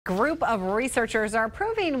group of researchers are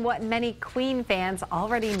proving what many Queen fans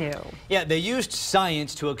already knew. Yeah, they used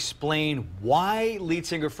science to explain why lead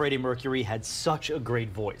singer Freddie Mercury had such a great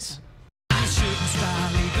voice.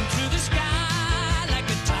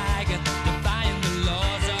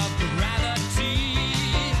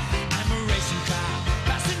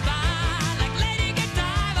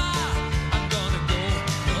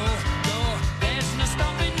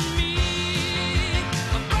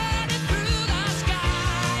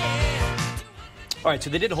 All right,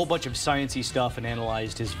 so they did a whole bunch of sciencey stuff and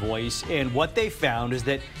analyzed his voice, and what they found is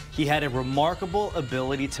that he had a remarkable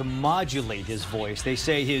ability to modulate his voice. They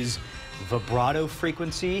say his vibrato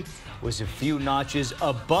frequency was a few notches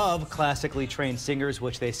above classically trained singers,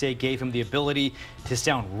 which they say gave him the ability to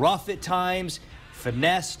sound rough at times,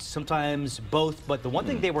 finessed, sometimes both. But the one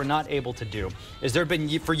thing they were not able to do is there have been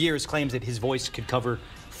for years claims that his voice could cover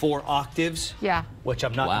 4 octaves, which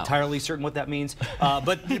I'm not entirely certain what that means.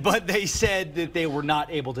 But they said that they were not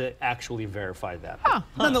able to actually verify that.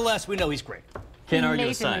 Nonetheless, we know he's great. Can't argue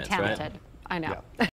with Amazingly science, talented. right? I know. Yeah.